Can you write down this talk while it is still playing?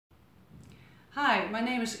Hi, my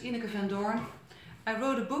name is Ineke van Doorn. I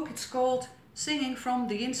wrote a book, it's called Singing from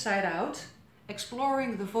the Inside Out,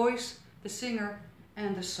 Exploring the Voice, the Singer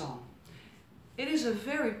and the Song. It is a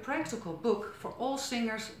very practical book for all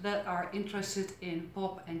singers that are interested in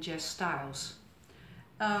pop and jazz styles.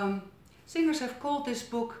 Singers have called this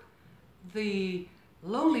book the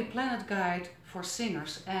Lonely Planet Guide for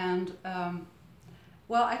Singers, and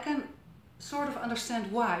well, I can sort of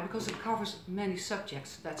understand why, because it covers many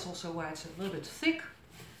subjects. That's also why it's a little bit thick.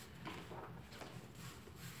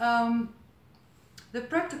 The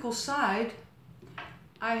practical side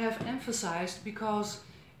I have emphasized because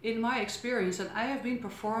in my experience, and I have been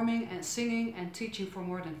performing and singing and teaching for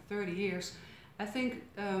more than 30 years, I think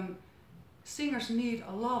singers need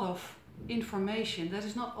a lot of information that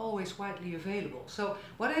is not always widely available. So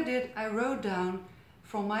what I did, I wrote down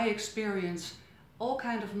from my experience all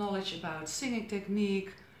kind of knowledge about singing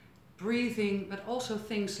technique, breathing, but also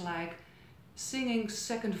things like singing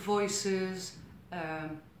second voices,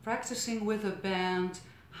 practicing with a band,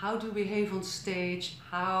 how to behave on stage,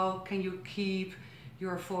 how can you keep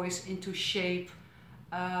your voice into shape,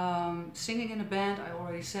 singing in a band, I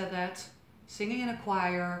already said that, singing in a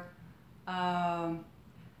choir,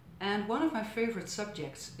 and one of my favorite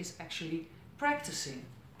subjects is actually practicing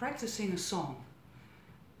a song.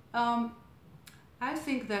 I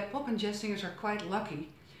think that pop and jazz singers are quite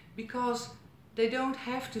lucky because they don't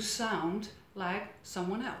have to sound like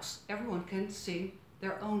someone else. Everyone can sing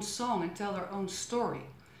their own song and tell their own story.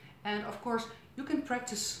 And of course, you can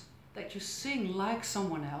practice that you sing like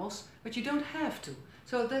someone else, but you don't have to.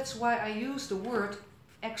 So that's why I use the word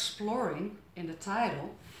exploring in the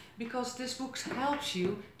title, because this book helps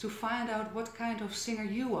you to find out what kind of singer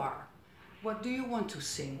you are. What do you want to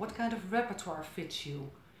sing? What kind of repertoire fits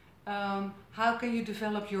you? How can you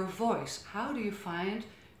develop your voice? How do you find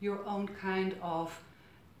your own kind of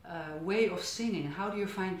way of singing? How do you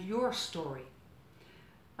find your story?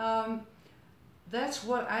 That's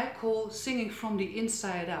what I call singing from the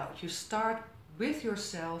inside out. You start with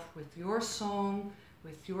yourself, with your song,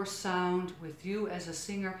 with your sound, with you as a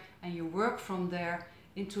singer, and you work from there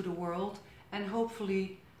into the world and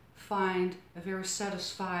hopefully find a very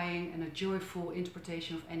satisfying and a joyful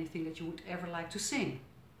interpretation of anything that you would ever like to sing.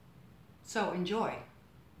 So enjoy!